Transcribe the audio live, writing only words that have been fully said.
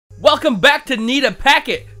Welcome back to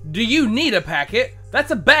NeedAPacket. Do you need a packet?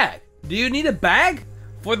 That's a bag. Do you need a bag?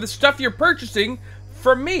 For the stuff you're purchasing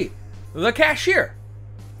from me, the cashier.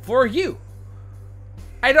 For you.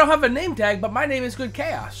 I don't have a name tag, but my name is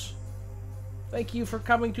GoodKhaos. Thank you for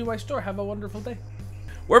coming to my store. Have a wonderful day.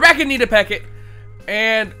 We're back in NeedAPacket,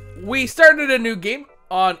 and we started a new game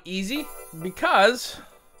on easy because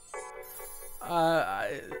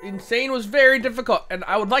insane was very difficult, and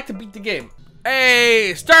I would like to beat the game.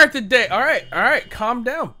 Hey, start the day. All right, calm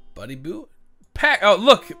down, buddy boo. Oh,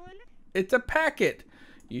 look, it's a packet.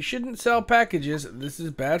 You shouldn't sell packages. This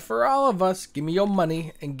is bad for all of us. Give me your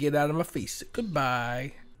money and get out of my face.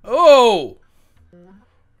 Goodbye. Oh,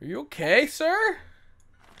 are you okay, sir?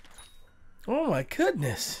 Oh my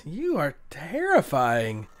goodness, you are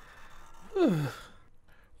terrifying. Oh,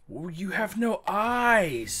 you have no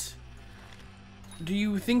eyes. Do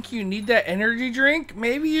you think you need that energy drink?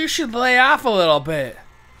 Maybe you should lay off a little bit.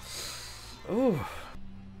 Ooh.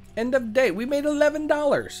 End of day. We made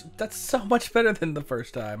 $11. That's so much better than the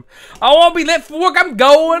first time. I won't be late for work. I'm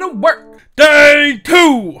going to work. Day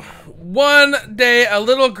 2. One day, a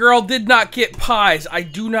little girl did not get pies. I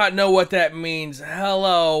do not know what that means.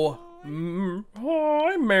 Hello. Oh,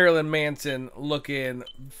 I'm Marilyn Manson looking,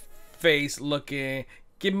 face looking.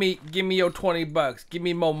 Give me your 20 bucks. Give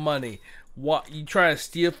me more money. What, you trying to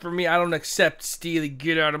steal from me? I don't accept stealing.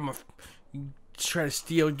 Get out of my... You try to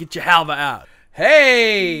steal, get your halva out.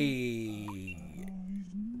 Hey!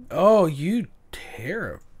 Oh, you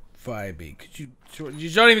terrify me. Could you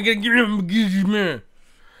don't even get me.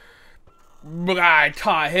 I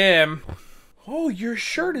taught him. Oh, your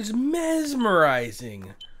shirt is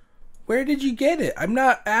mesmerizing. Where did you get it? I'm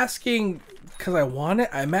not asking because I want it.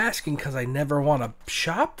 I'm asking because I never want to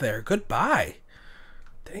shop there. Goodbye.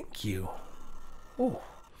 Thank you. Oh.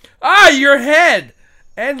 Ah, your head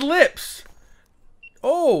and lips.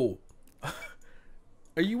 Oh.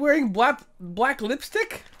 Are you wearing black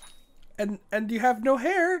lipstick? And you have no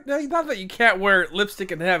hair? Not that you can't wear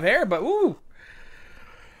lipstick and have hair, but ooh.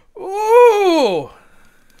 Ooh.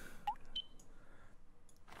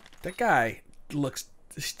 That guy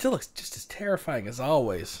still looks just as terrifying as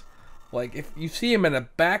always. Like, if you see him in a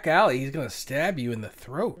back alley, he's gonna stab you in the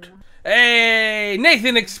throat. Hey,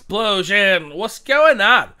 Nathan Explosion! What's going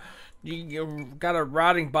on? You got a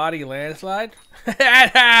rotting body landslide? Get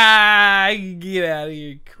out of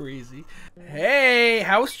here, crazy. Hey,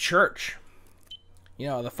 how's church? You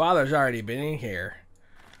know, the father's already been in here.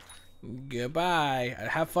 Goodbye.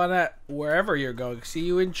 Have fun at wherever you're going. See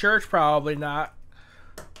you in church, probably not.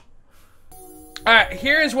 Alright,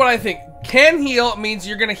 here's what I think. Can heal means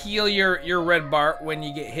you're going to heal your red bar when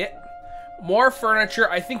you get hit. More furniture,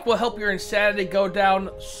 I think, will help your insanity go down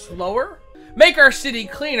slower. Make our city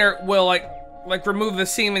cleaner will, like remove the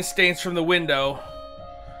semen stains from the window.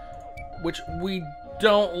 Which we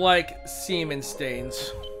don't like semen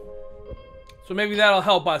stains. So maybe that'll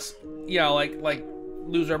help us, you know, like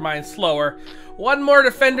lose our mind slower. One more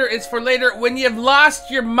defender is for later when you've lost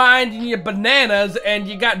your mind and your bananas and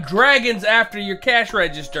you got dragons after your cash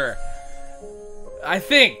register. I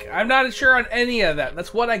think. I'm not sure on any of that.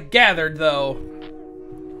 That's what I gathered, though.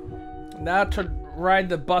 Now to ride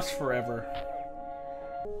the bus forever.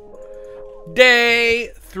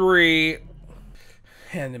 Day 3.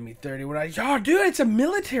 Handed me 30 when I... Oh, dude, it's a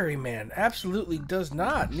military man. Absolutely does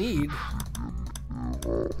not need...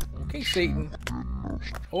 Okay, Satan.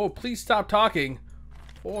 Oh, please stop talking.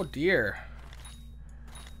 Oh, dear.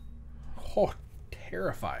 Oh,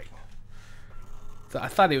 terrifying. I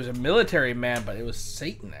thought he was a military man, but it was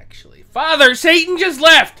Satan, actually. Father, Satan just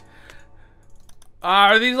left!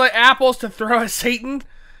 Are these like apples to throw at Satan?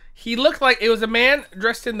 He looked like it was a man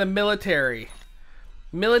dressed in the military.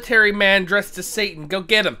 Military man dressed as Satan. Go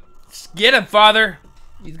get him. Just get him, Father.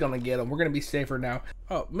 He's gonna get him. We're gonna be safer now.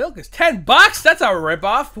 Oh, milk is 10 bucks? That's a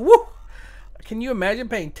ripoff. Woo! Can you imagine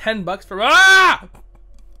paying 10 bucks for... Ah!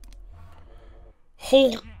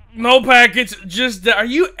 Whole... No packets, just... Are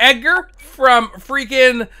you Edgar from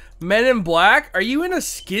freaking Men in Black? Are you in a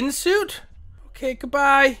skin suit? Okay,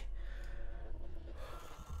 goodbye.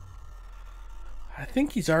 I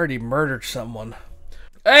think he's already murdered someone.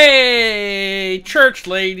 Hey, church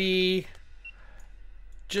lady.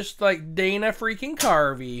 Just like Dana freaking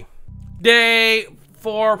Carvey. Day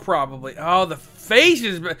 4, probably. Oh, the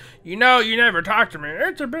faces. You know, you never talk to me.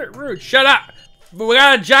 It's a bit rude. Shut up. We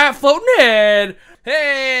got a giant floating head.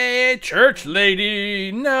 Hey, church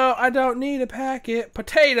lady. No, I don't need a packet.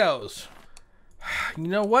 Potatoes. You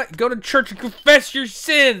know what? Go to church and confess your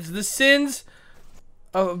sins. The sins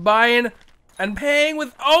of buying and paying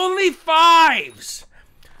with only 5s.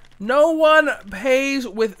 No one pays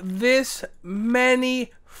with this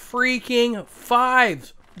many freaking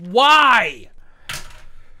fives. Why?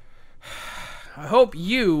 I hope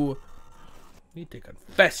you need to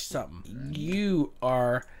confess something. You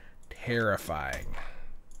are terrifying.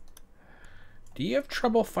 Do you have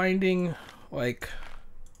trouble finding like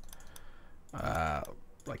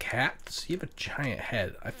hats? You have a giant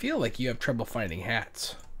head. I feel like you have trouble finding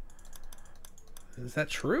hats. Is that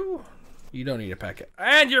true? You don't need a packet.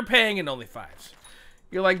 And you're paying in only fives.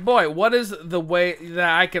 You're like, boy, what is the way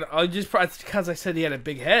that I can... it's because I said he had a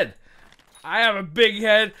big head. I have a big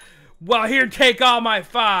head. Well, here, take all my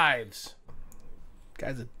fives.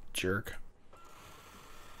 Guy's a jerk.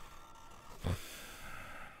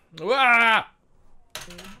 Ah!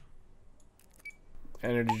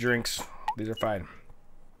 Energy drinks. These are fine.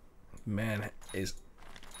 Man,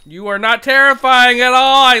 you are not terrifying at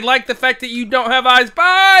all. I like the fact that you don't have eyes.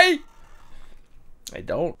 Bye! I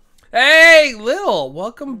don't. Hey, Lil,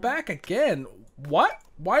 welcome back again. What?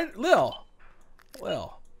 Why, Lil?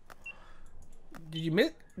 Lil. Did you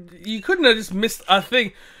miss? You couldn't have just missed a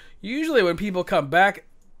thing. Usually when people come back,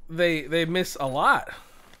 they miss a lot.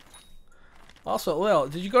 Also, Lil,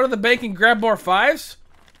 did you go to the bank and grab more fives?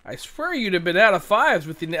 I swear you'd have been out of fives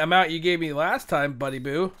with the amount you gave me last time, buddy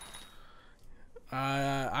boo.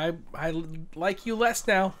 I like you less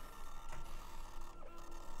now.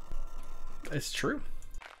 It's true.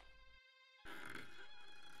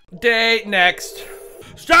 Day next.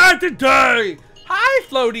 Start the day! Hi,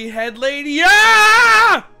 floaty head lady!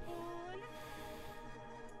 Yeah!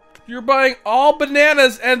 You're buying all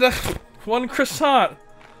bananas and one croissant.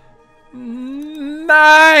 Nice!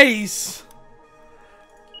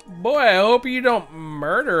 Boy, I hope you don't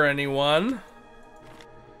murder anyone.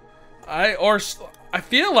 I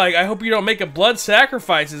feel like I hope you don't make a blood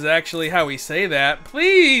sacrifice is actually how we say that.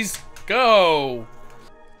 Please, go!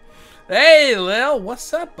 Hey, Lil,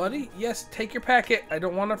 what's up, buddy? Yes, take your packet. I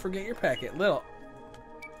don't want to forget your packet. Lil.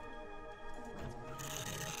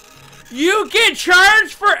 You get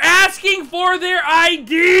charged for asking for their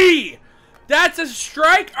ID! That's a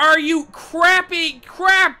strike? Are you crappy?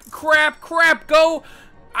 Crap. Go.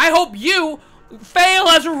 I hope you fail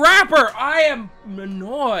as a rapper. I am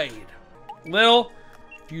annoyed. Lil,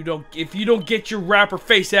 if you don't get your rapper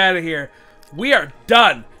face out of here, we are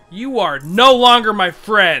done. You are no longer my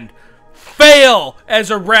friend. Fail as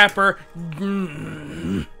a rapper.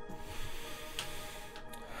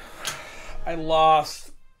 I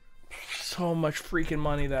lost so much freaking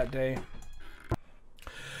money that day.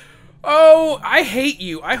 Oh, I hate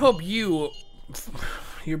you. I hope your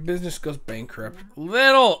business goes bankrupt.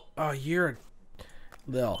 Lil, oh, you're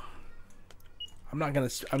Lil. I'm not even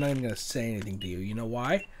gonna say anything to you. You know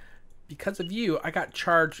why? Because of you, I got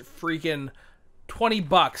charged freaking 20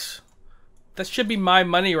 bucks. That should be my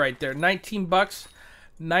money right there. 19 bucks.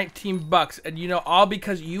 19 bucks. And you know, all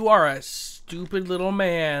because you are a stupid little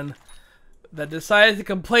man that decided to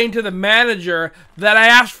complain to the manager that I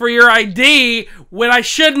asked for your ID when I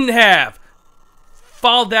shouldn't have.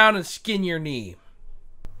 Fall down and skin your knee.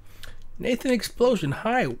 Nathan Explosion,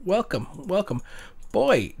 hi, welcome.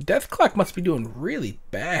 Boy, Death Clock must be doing really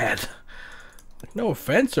bad. Like, no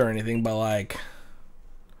offense or anything, but like...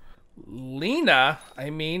 Lena,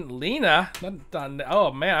 not done.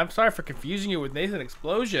 Oh man, I'm sorry for confusing you with Nathan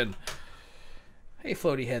Explosion. Hey,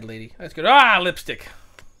 floaty head lady, that's good. Ah, lipstick.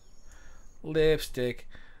 Lipstick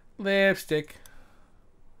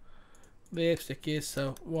is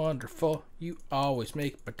so wonderful. You always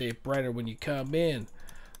make my day brighter when you come in.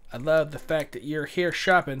 I love the fact that you're here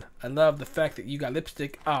shopping. I love the fact that you got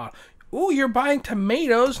lipstick. Ah, ooh, you're buying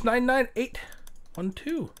tomatoes.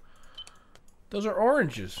 99812. Those are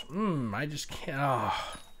oranges. I just can't. Oh.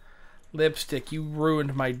 Lipstick, you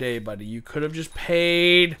ruined my day, buddy. You could have just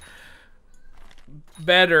paid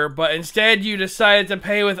better, but instead you decided to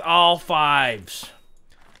pay with all fives.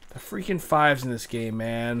 The freaking fives in this game,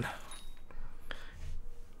 man.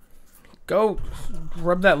 Go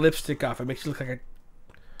rub that lipstick off. It makes you look like a... I'm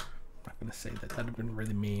not going to say that. That would have been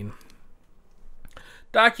really mean.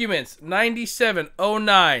 Documents,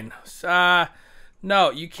 9709.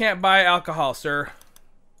 No, you can't buy alcohol, sir.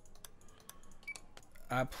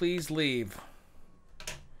 Please leave.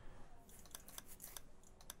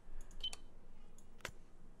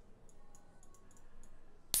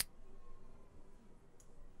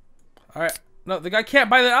 Alright. No, the guy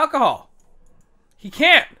can't buy the alcohol. He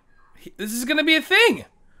can't. This is going to be a thing.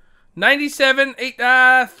 97,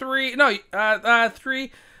 3, no,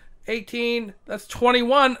 3, 18, that's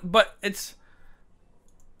 21, but it's...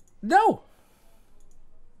 No.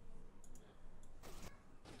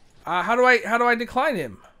 How do I decline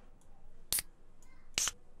him?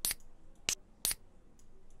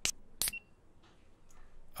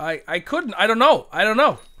 I couldn't. I don't know. I don't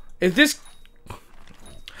know. If this...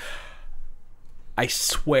 I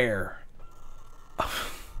swear.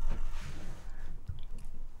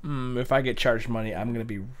 If I get charged money, I'm going to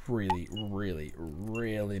be really, really,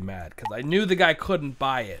 really mad. Because I knew the guy couldn't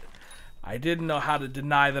buy it. I didn't know how to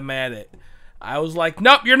deny the man it. I was like,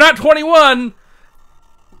 nope, you're not 21.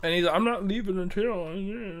 And he's like, I'm not leaving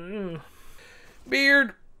until...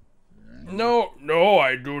 Beard. No,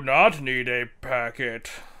 I do not need a packet.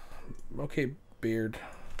 Okay, Beard.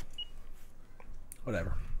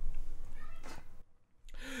 Whatever.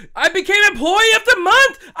 I became Employee of the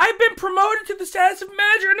Month! I've been promoted to the status of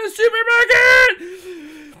manager in a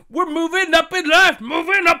supermarket! We're moving up in life!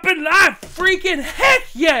 Moving up in life! Freaking heck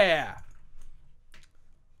yeah!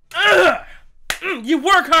 Ugh. You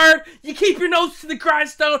work hard, you keep your nose to the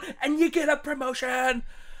grindstone, and you get a promotion!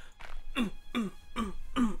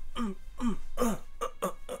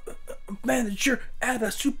 Manager at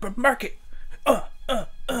a supermarket!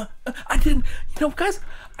 I didn't, you know, guys,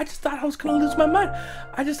 I just thought I was gonna lose my mind.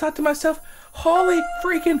 I just thought to myself, holy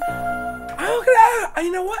freaking,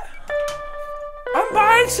 you know what? I'm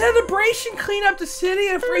buying Celebration, clean up the city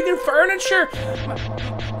and freaking furniture.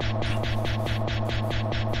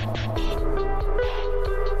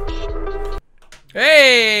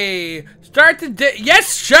 Hey, start the day. Yes,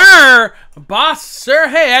 sir. Boss, sir.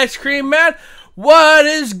 Hey, ice cream man. What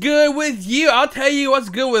is good with you? I'll tell you what's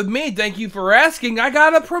good with me. Thank you for asking. I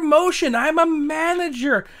got a promotion. I'm a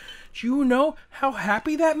manager. Do you know how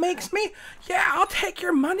happy that makes me? Yeah, I'll take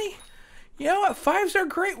your money. You know what? Fives are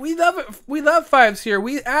great. We love it. We love fives here.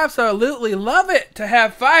 We absolutely love it to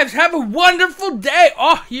have fives. Have a wonderful day.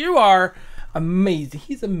 Oh, you are amazing.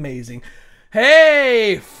 He's amazing.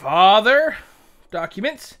 Hey, father.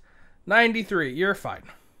 Documents. 93. You're fine.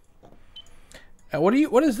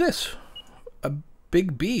 What is this? A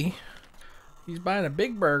big B. He's buying a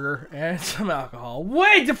big burger and some alcohol.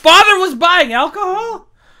 Wait, the father was buying alcohol?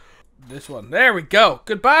 This one. There we go.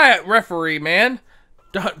 Goodbye, referee man.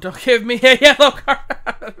 Don't give me a yellow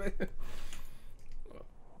card.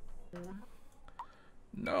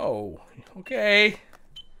 No. Okay.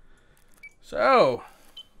 So,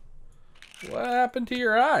 what happened to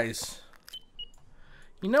your eyes?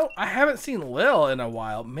 You know, I haven't seen Lil in a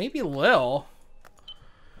while. Maybe Lil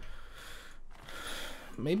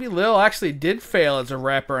actually did fail as a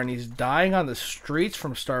rapper and he's dying on the streets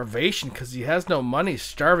from starvation because he has no money,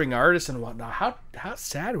 starving artists and whatnot. How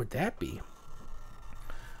sad would that be?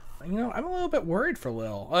 You know, I'm a little bit worried for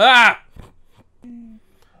Lil. Ah!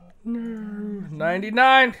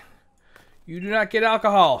 99. You do not get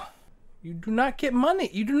alcohol. You do not get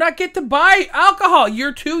money. You do not get to buy alcohol.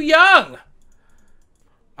 You're too young.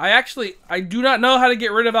 I do not know how to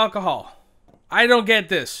get rid of alcohol. I don't get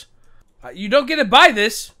this. You don't get to buy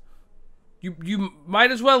this. You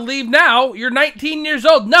might as well leave now. You're 19 years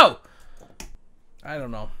old. No. I don't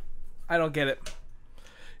know. I don't get it.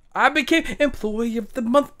 I became Employee of the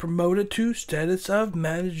Month, promoted to status of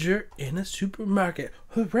manager in a supermarket.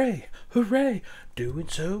 Hooray, hooray. Doing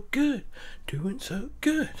so good. Doing so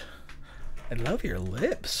good. I love your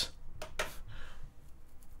lips.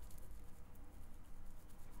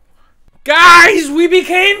 Guys, we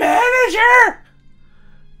became manager!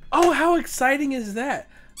 Oh, how exciting is that?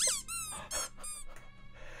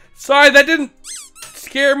 Sorry, that didn't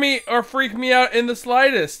scare me or freak me out in the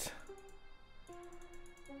slightest.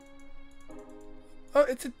 Oh,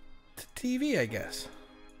 it's a TV, I guess.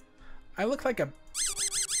 I look like a...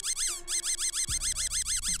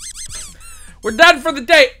 We're done for the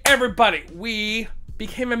day, everybody. We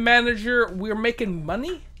became a manager. We're making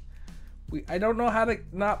money. I don't know how to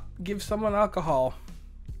not give someone alcohol.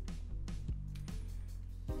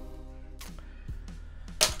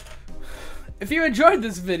 If you enjoyed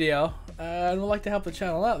this video and would like to help the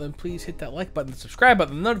channel out, then please hit that like button, the subscribe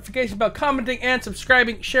button, the notification bell, commenting and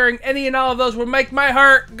subscribing, sharing any and all of those will make my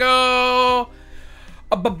heart go.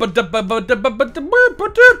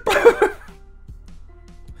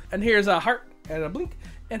 And here's a heart and a blink.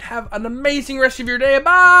 And have an amazing rest of your day.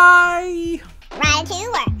 Bye! Riding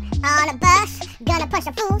to work on a bus, gonna push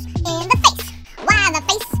the fools in the face. Why the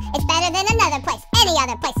face? It's better than another place, any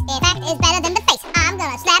other place.